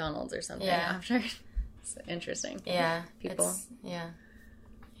cheeseburger at McDonald's or something Yeah. after. It's interesting. Yeah. People. Yeah.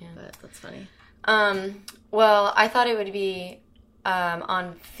 But that's funny. Well, I thought it would be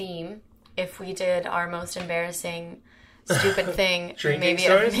on theme if we did our most embarrassing stupid thing. Drinking maybe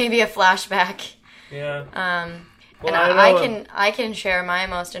stories? maybe a flashback. Yeah. And Well, I can share my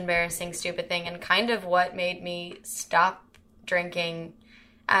most embarrassing stupid thing and kind of what made me stop drinking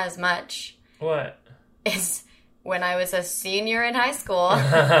as much What? is when I was a senior in high school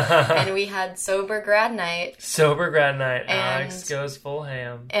and we had sober grad night. Sober grad night. Alex goes full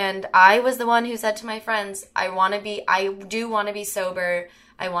ham. And I was the one who said to my friends, I do want to be sober.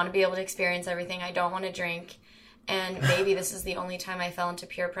 I want to be able to experience everything. I don't want to drink. And maybe this is the only time I fell into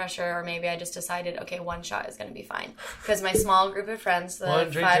peer pressure, or maybe I just decided, okay, one shot is going to be fine. Because my small group of friends, the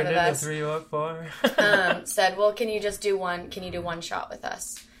One drink 5 turned of into us, 3 or 4. said, well, can you do one shot with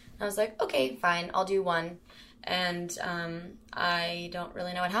us? And I was like, okay, fine, I'll do one. And I don't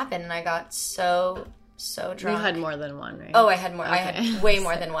really know what happened, and I got so drunk. You had more than one, right? Oh, I had more. I Okay. had way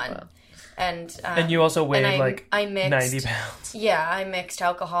more than one. And You also weighed I mixed, 90 pounds. Yeah, I mixed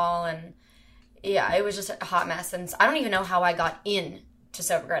alcohol, and yeah, it was just a hot mess. And I don't even know how I got in to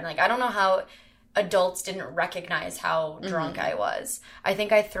sober grad. Like, I don't know how adults didn't recognize how drunk I was. I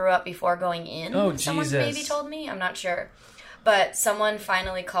think I threw up before going in. Oh, Someone Jesus. maybe told me. I'm not sure. But someone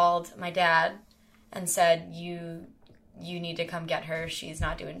finally called my dad and said, you need to come get her. She's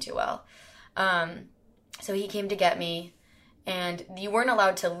not doing too well. So he came to get me, and you weren't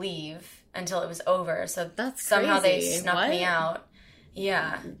allowed to leave until it was over. So That's somehow they crazy. snuck me What? out.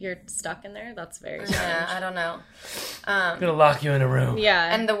 Yeah. You're stuck in there? That's very strange. Yeah, I don't know. I'm going to lock you in a room.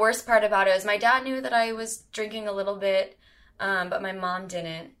 Yeah. And the worst part about it is my dad knew that I was drinking a little bit, but my mom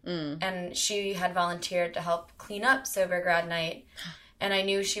didn't. And she had volunteered to help clean up sober grad night. And I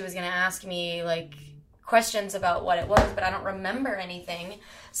knew she was going to ask me, like, questions about what it was, but I don't remember anything.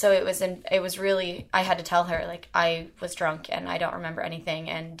 So it was really, I had to tell her, like, I was drunk and I don't remember anything,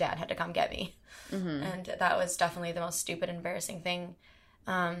 and Dad had to come get me. And that was definitely the most stupid, embarrassing thing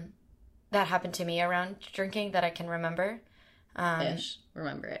that happened to me around drinking that I can remember.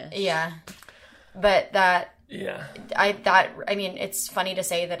 Remember it. Yeah. But that, Yeah. I mean, it's funny to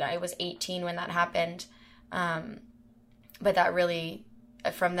say that I was 18 when that happened. But that really,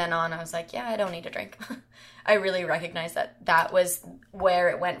 from then on, I was like, yeah, I don't need to drink. I really recognized that was where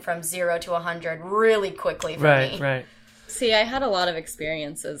it went from 0 to 100 really quickly for me. Right. See, I had a lot of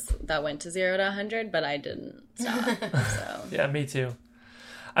experiences that went to 0 to 100, but I didn't stop. So Yeah, me too.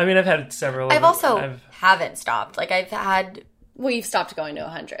 I mean, I've had several. I've also haven't stopped. Like, I've had... well, you've stopped going to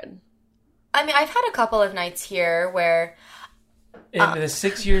 100. I mean, I've had a couple of nights here where... In the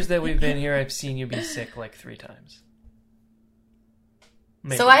 6 years that we've been here, I've seen you be sick like 3 times.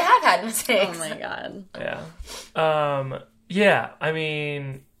 Maybe. So I have had mistakes. Oh my god. Yeah. Yeah, I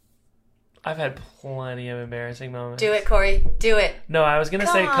mean, I've had plenty of embarrassing moments. Do it, Corey. Do it. No, I was going to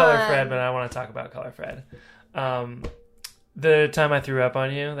say Come Color on. Fred, but I want to talk about Color Fred. The time I threw up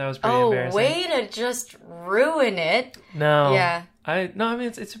on you, that was pretty embarrassing. Way to just ruin it. No. Yeah. I mean,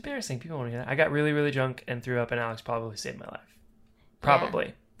 it's embarrassing. People want to hear that. I got really, really drunk and threw up, and Alex probably saved my life.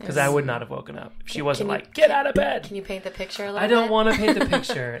 Probably. Because I would not have woken up if she wasn't like, get out of bed. Can you paint the picture a little I bit? don't want to paint the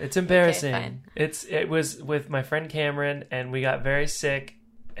picture. It's embarrassing. fine. It was with my friend Cameron, and we got very sick,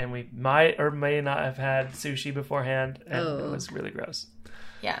 and we might or may not have had sushi beforehand, and it was really gross.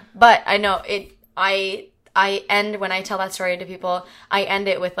 Yeah. But I know it... I end, when I tell that story to people, I end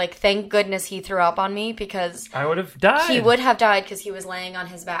it with, like, thank goodness he threw up on me, because I would have died. he would have died because he was laying on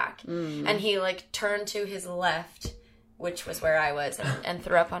his back. And he, like, turned to his left which was where I was, and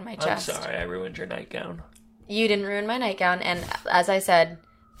threw up on my chest. I'm sorry, I ruined your nightgown. You didn't ruin my nightgown, and as I said,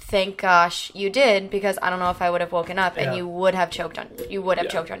 thank gosh you did, because I don't know if I would have woken up and you would have choked on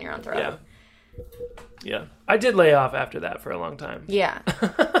your own throat. Yeah. I did lay off after that for a long time. Yeah.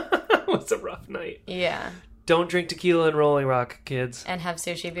 It was a rough night. Yeah. Don't drink tequila and Rolling Rock, kids. And have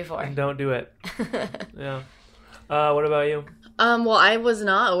sushi before. And don't do it. Yeah. What about you? Well, I was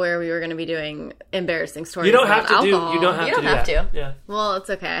not aware we were going to be doing embarrassing stories. You don't have about to do. alcohol. You don't have to. Yeah. Well,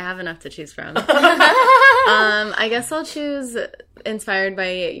 it's okay. I have enough to choose from. I guess I'll choose, inspired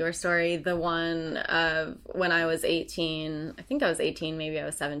by your story, the one of when I was 18. I think I was 18, maybe I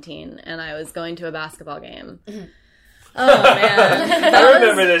was 17, and I was going to a basketball game. Oh man, I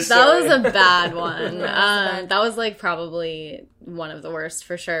remember this story. That was a bad one. That was like probably one of the worst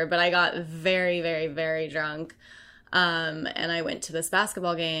for sure. But I got very, very, very drunk. And I went to this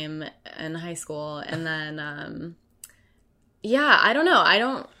basketball game in high school, and then, I don't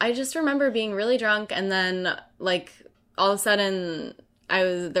know. I just remember being really drunk, and then, like, all of a sudden,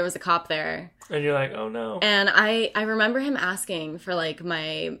 there was a cop there. And you're like, oh no. And I remember him asking for, like,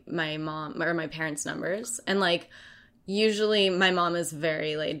 my mom, or my parents' numbers, and, like, usually my mom is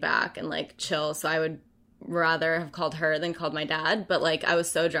very laid back and, like, chill, so I would rather have called her than called my dad, but, like, I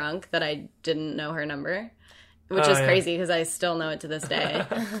was so drunk that I didn't know her number. Which is crazy because I still know it to this day.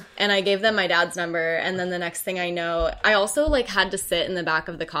 And I gave them my dad's number, and then the next thing I know, I also like had to sit in the back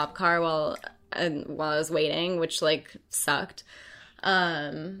of the cop car while I was waiting, which like sucked.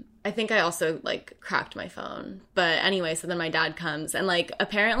 I think I also like cracked my phone. But anyway, so then my dad comes, and like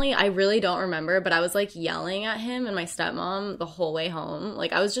apparently I really don't remember, but I was like yelling at him and my stepmom the whole way home.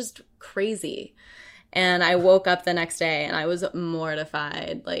 Like I was just crazy. And I woke up the next day and I was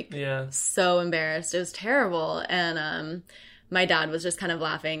mortified, like so embarrassed. It was terrible. And my dad was just kind of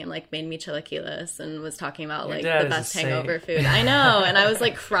laughing and like made me chilaquiles and was talking about like the best hangover food. I know. And I was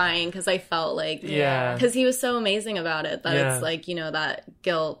like crying because I felt like, because he was so amazing about it that it's like, you know, that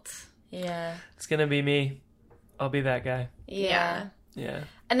guilt. Yeah. It's going to be me. I'll be that guy. Yeah. Yeah.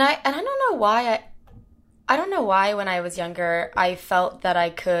 And I don't know why I don't know why when I was younger I felt that I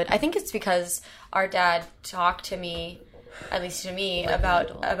could. I think it's because our dad talked to me, at least to me,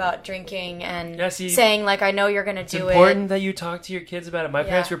 about drinking and saying like, I know you're going to do it. It's important that you talk to your kids about it. My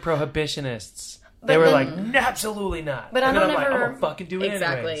parents were prohibitionists. They were like, absolutely not. But I'm gonna fucking do it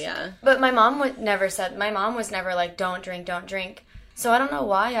exactly, anyways. Yeah. But my mom was never like, don't drink. So I don't know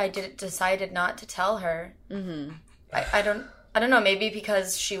why I decided not to tell her. Mm-hmm. I don't know, maybe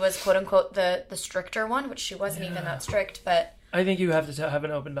because she was quote unquote the stricter one, which she wasn't even that strict, but I think you have to have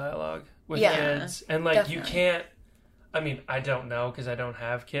an open dialogue with kids. And like you can't, I mean, I don't know because I don't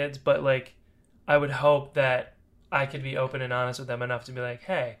have kids, but like I would hope that I could be open and honest with them enough to be like,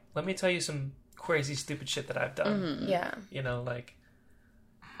 hey, let me tell you some crazy stupid shit that I've done. Mm-hmm. Yeah. You know, like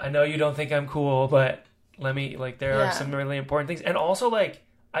I know you don't think I'm cool, but let me, like, there are some really important things. And also, like,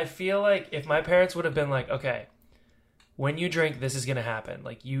 I feel like if my parents would have been like, okay, when you drink, this is going to happen.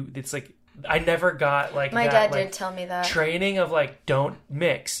 Like, it's like, I never got, like, my dad did tell me that. Training of, like, don't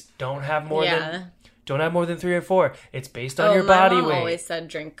mix. Don't have more than 3 or 4. It's based on your body weight. My mom always said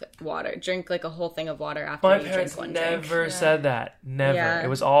drink water. Drink, like, a whole thing of water after you drink one drink. My parents never said that. Never. Yeah. It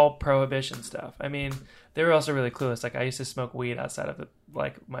was all prohibition stuff. I mean, they were also really clueless. Like, I used to smoke weed outside of,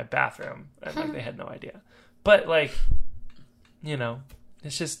 my bathroom. And, like, they had no idea. But, like, you know,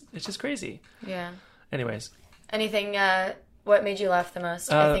 it's just crazy. Yeah. Anyways. Anything, what made you laugh the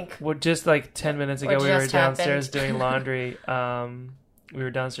most? I think. Well, just like 10 minutes ago, we were downstairs doing laundry. We were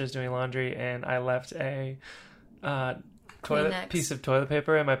downstairs doing laundry, and I left a piece of toilet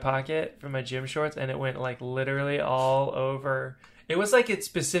paper in my pocket from my gym shorts, and it went like literally all over. It was like it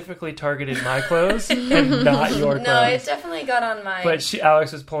specifically targeted my clothes and not your clothes. No, it definitely got on mine. But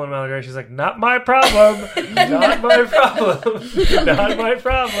Alex was pulling them out of the dress. She's like, not my problem. Not my problem. Not my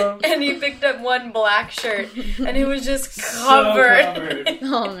problem. And he picked up one black shirt, and it was just covered. So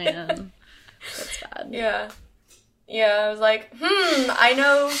oh, man. That's bad. Yeah. Yeah, I was like, I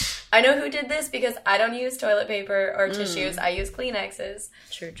know who did this because I don't use toilet paper or tissues. I use Kleenexes.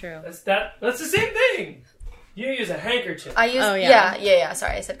 True. That's the same thing. You use a handkerchief. I use, yeah.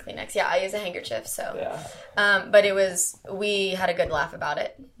 Sorry, I said Kleenex. Yeah, I use a handkerchief. So, but we had a good laugh about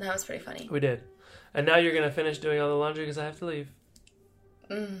it. That was pretty funny. We did. And now you're gonna finish doing all the laundry because I have to leave.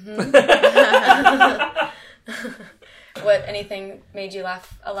 Mm-hmm. Anything made you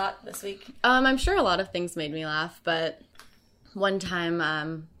laugh a lot this week? I'm sure a lot of things made me laugh, but one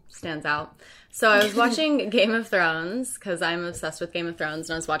time stands out. So I was watching Game of Thrones because I'm obsessed with Game of Thrones,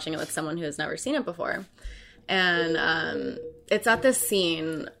 and I was watching it with someone who has never seen it before. And it's at this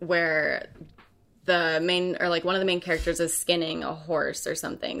scene where the main, or like one of the main characters is skinning a horse or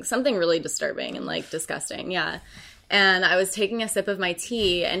something really disturbing and like disgusting. Yeah. And I was taking a sip of my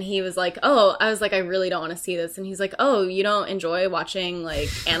tea, and he was like, oh, I was like, I really don't want to see this. And he's like, oh, you don't enjoy watching, like,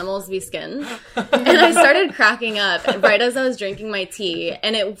 animals be skinned? And I started cracking up right as I was drinking my tea,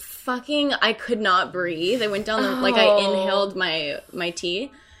 and it fucking, I could not breathe. I went down, like, I inhaled my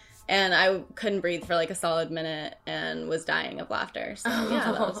tea, and I couldn't breathe for, like, a solid minute and was dying of laughter. So, yeah,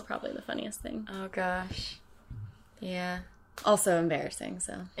 that was probably the funniest thing. Oh, gosh. Yeah. Also embarrassing,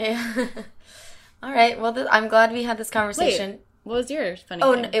 so. Yeah. All right. Well, I'm glad we had this conversation. Wait, what was your funny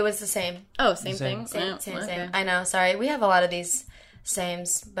thing? thing? No, it was the same. Oh, same thing? Same. Okay. I know. Sorry. We have a lot of these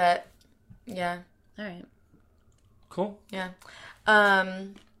sames, but yeah. All right. Cool. Yeah. I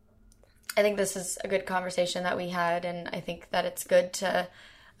think this is a good conversation that we had, and I think that it's good to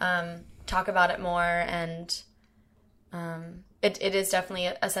talk about it more, and it is definitely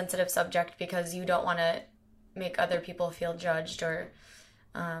a sensitive subject because you don't want to make other people feel judged or...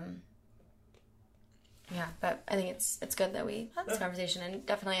 Yeah, but I think it's good that we had this conversation. And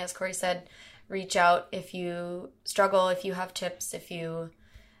definitely, as Corey said, reach out if you struggle, if you have tips, if you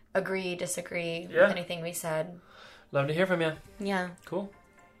agree, disagree with anything we said. Love to hear from you. Yeah. Cool.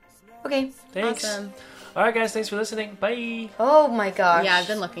 Okay. Thanks. Awesome. All right, guys. Thanks for listening. Bye. Oh, my gosh. Yeah, I've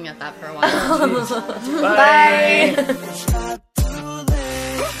been looking at that for a while. Bye.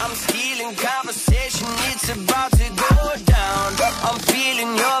 I'm stealing conversation, it's about to go down. I'm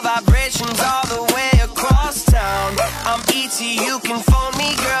feeling your vibrations all the way across town. I'm Beaty, you can phone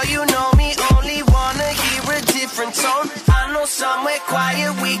me, girl, you know me. Only wanna hear a different tone. I know somewhere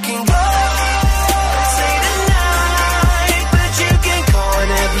quiet we can go.